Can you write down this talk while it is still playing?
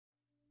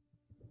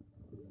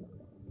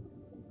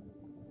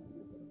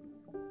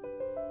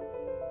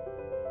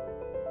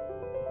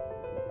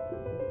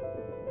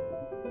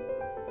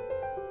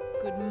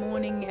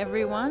morning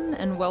everyone,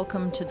 and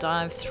welcome to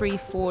dive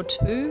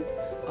 342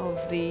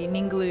 of the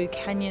Ningaloo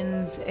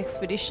Canyons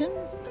expedition.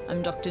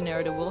 I'm Dr.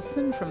 Nerida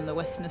Wilson from the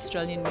Western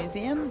Australian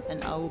Museum,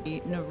 and I will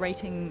be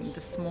narrating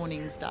this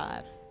morning's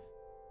dive.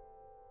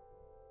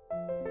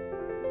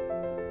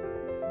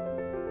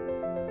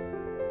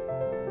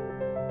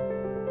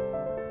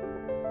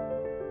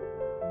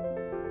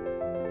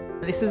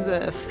 This is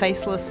a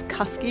faceless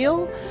cusk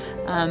eel,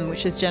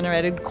 which has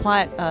generated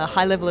quite a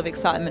high level of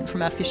excitement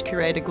from our fish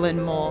curator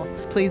Glenn Moore.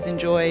 Please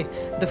enjoy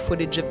the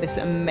footage of this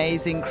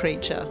amazing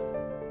creature.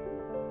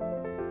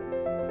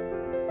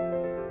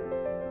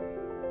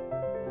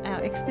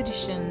 Our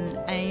expedition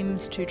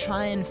aims to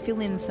try and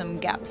fill in some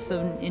gaps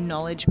in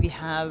knowledge we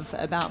have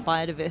about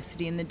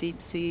biodiversity in the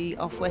deep sea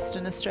off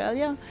Western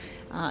Australia.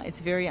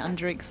 It's very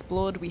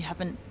underexplored. We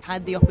haven't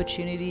had the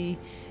opportunity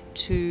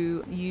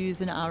to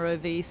use an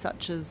ROV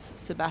such as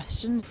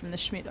SuBastian from the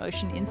Schmidt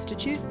Ocean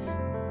Institute.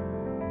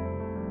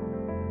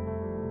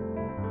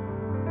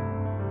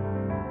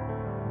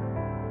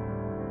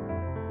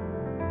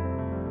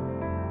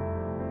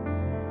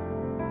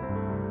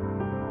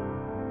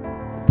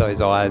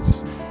 Those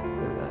eyes,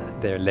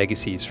 they're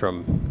legacies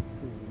from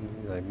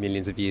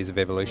millions of years of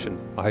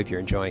evolution. I hope you're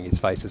enjoying his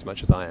face as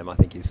much as I am. I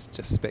think he's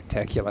just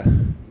spectacular.